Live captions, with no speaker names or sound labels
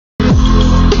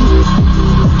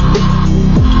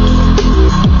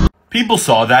People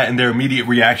saw that and their immediate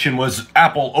reaction was,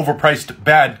 Apple, overpriced,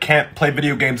 bad, can't play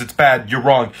video games, it's bad, you're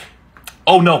wrong.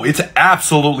 Oh no, it's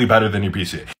absolutely better than your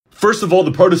PC. First of all,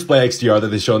 the Pro Display XDR that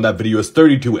they show in that video is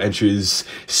 32 inches,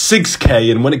 6K,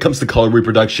 and when it comes to color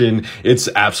reproduction, it's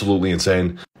absolutely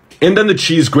insane. And then the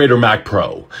cheese grater Mac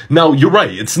Pro. Now, you're right,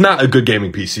 it's not a good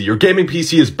gaming PC. Your gaming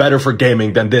PC is better for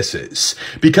gaming than this is,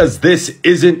 because this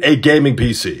isn't a gaming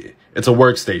PC. It's a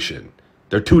workstation.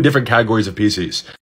 They're two different categories of PCs.